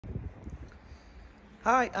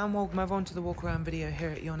Hi and welcome everyone to the walk around video here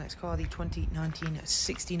at your next car, the 2019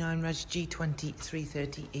 69WHG G20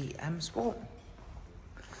 330 EM Sport.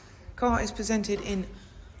 Car is presented in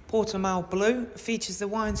Portimao Blue, features the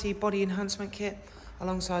Y&C body enhancement kit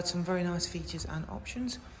alongside some very nice features and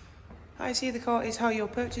options. How you see the car is how you'll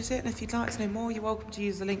purchase it, and if you'd like to know more, you're welcome to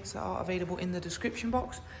use the links that are available in the description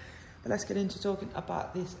box. But let's get into talking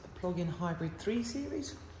about this plug-in hybrid 3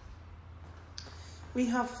 Series. We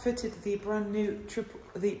have fitted the brand new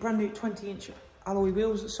 20-inch alloy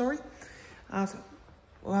wheels, as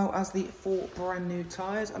well as the 4 brand new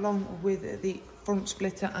tyres, along with the front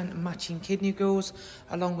splitter and matching kidney grills,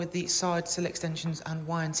 along with the side sill extensions and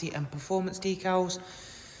Y&C and performance decals.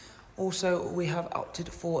 Also, we have opted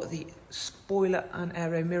for the spoiler and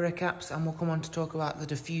aero mirror caps, and we'll come on to talk about the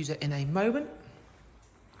diffuser in a moment.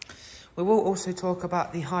 We will also talk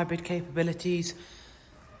about the hybrid capabilities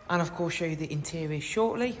and of course show you the interior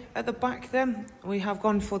shortly. At the back then, we have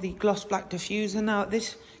gone for the gloss black diffuser. Now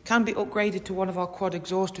this can be upgraded to one of our quad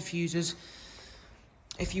exhaust diffusers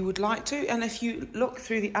if you would like to, and if you look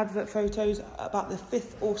through the advert photos about the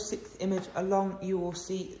 5th or 6th image along, you will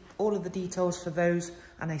see all of the details for those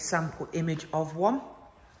and a sample image of one.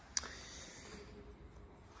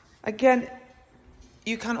 Again,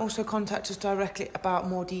 you can also contact us directly about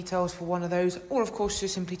more details for one of those, or of course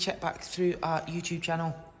just simply check back through our YouTube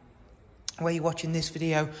channel where you're watching this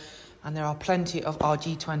video, and there are plenty of our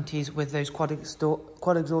G20s with those quad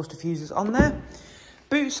exhaust diffusers on there.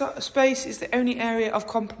 Boot space is the only area of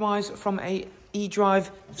compromise from a eDrive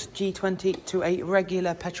G20 to a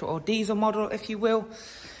regular petrol or diesel model, if you will.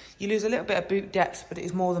 You lose a little bit of boot depth, but it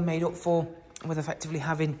is more than made up for with effectively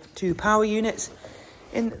having 2 power units.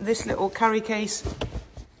 In this little carry case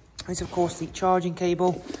is of course the charging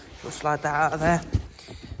cable. We'll slide that out of there.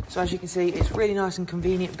 So as you can see, it's really nice and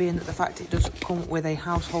convenient, being that the fact it does come with a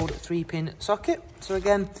household 3-pin socket. So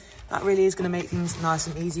again, that really is going to make things nice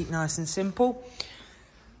and easy, nice and simple.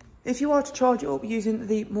 If you are to charge it up using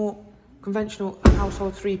the more conventional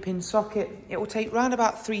household 3-pin socket, it will take around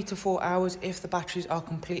about 3 to 4 hours if the batteries are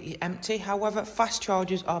completely empty. However, fast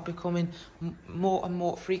chargers are becoming more and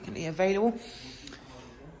more frequently available.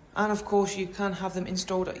 And of course, you can have them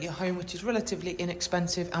installed at your home, which is relatively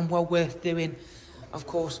inexpensive and well worth doing, of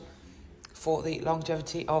course, for the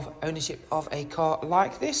longevity of ownership of a car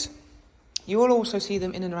like this. You will also see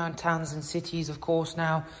them in and around towns and cities, of course,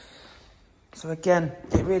 now. So again,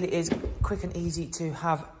 it really is quick and easy to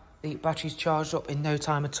have the batteries charged up in no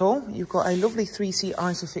time at all. You've got a lovely 3-seat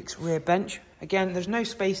Isofix rear bench. Again, there's no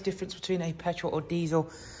space difference between a petrol or diesel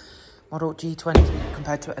model G20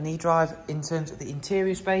 compared to an eDrive in terms of the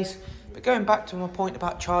interior space. But going back to my point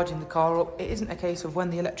about charging the car up, it isn't a case of when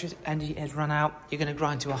the electric energy has run out, you're going to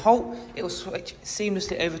grind to a halt. It will switch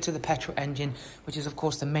seamlessly over to the petrol engine, which is of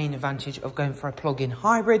course the main advantage of going for a plug-in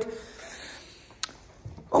hybrid.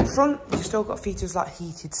 Up front, you've still got features like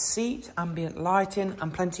heated seat, ambient lighting,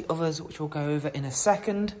 and plenty others which we'll go over in a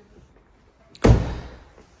second.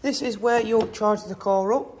 This is where you'll charge the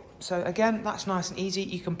car up. So again, that's nice and easy.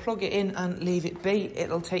 You can plug it in and leave it be.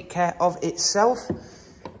 It'll take care of itself.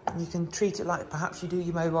 You can treat it like perhaps you do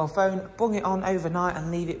your mobile phone, bung it on overnight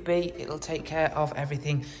and leave it be. It'll take care of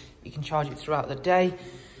everything. You can charge it throughout the day.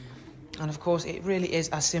 And of course, it really is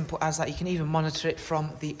as simple as that. You can even monitor it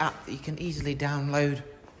from the app that you can easily download.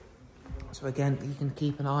 So again, you can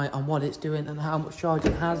keep an eye on what it's doing and how much charge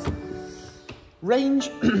it has. Range,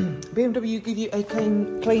 BMW give you a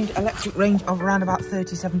claimed electric range of around about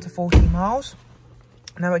 37 to 40 miles.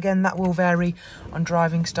 Now again, that will vary on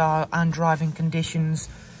driving style and driving conditions.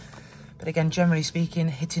 But again, generally speaking,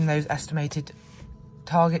 hitting those estimated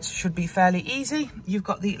targets should be fairly easy. You've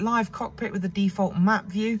got the live cockpit with the default map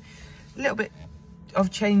view. A little bit of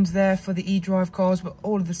change there for the eDrive cars, but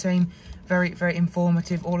all of the same, very, very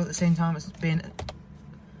informative. All at the same time, it's been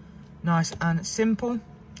nice and simple.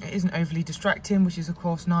 It isn't overly distracting, which is of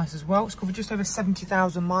course nice as well. It's covered just over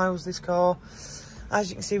 70,000 miles, this car. As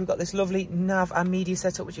you can see, we've got this lovely nav and media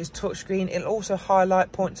setup, which is touchscreen. It'll also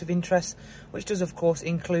highlight points of interest, which does of course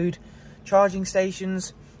include charging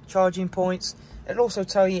stations, charging points. It'll also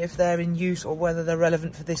tell you if they're in use or whether they're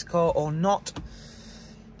relevant for this car or not.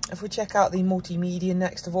 If we check out the multimedia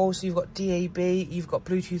next of all, so you've got DAB, you've got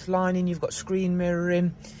Bluetooth lining, you've got screen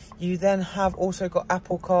mirroring. You then have also got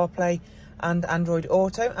Apple CarPlay and Android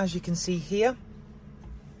Auto, as you can see here.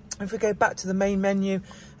 If we go back to the main menu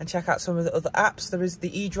and check out some of the other apps, there is the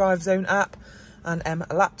eDrive Zone app and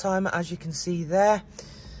a lap timer, as you can see there.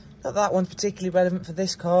 Not that one's particularly relevant for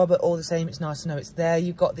this car, but all the same, it's nice to know it's there.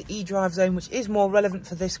 You've got the eDrive Zone, which is more relevant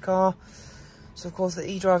for this car. So of course the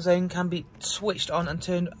eDrive zone can be switched on and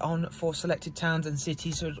turned on for selected towns and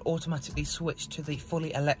cities, so it automatically switch to the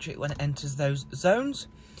fully electric when it enters those zones.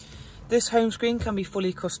 This home screen can be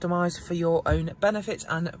fully customised for your own benefits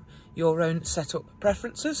and your own setup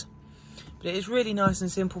preferences. But it is really nice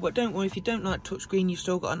and simple, but don't worry, if you don't like touchscreen, you've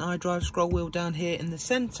still got an iDrive scroll wheel down here in the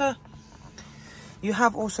centre. You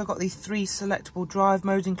have also got the 3 selectable drive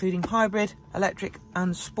modes, including hybrid, electric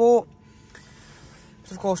and sport.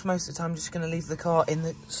 So of course, most of the time I'm just going to leave the car in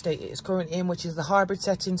the state it is currently in, which is the hybrid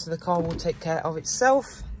setting, so the car will take care of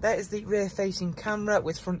itself. There is the rear facing camera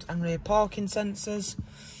with front and rear parking sensors.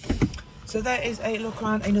 So there is a look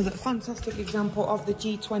around another fantastic example of the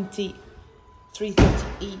G20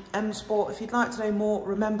 330e M Sport. If you'd like to know more,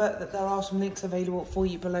 remember that there are some links available for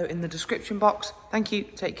you below in the description box. Thank you,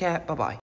 take care, bye bye.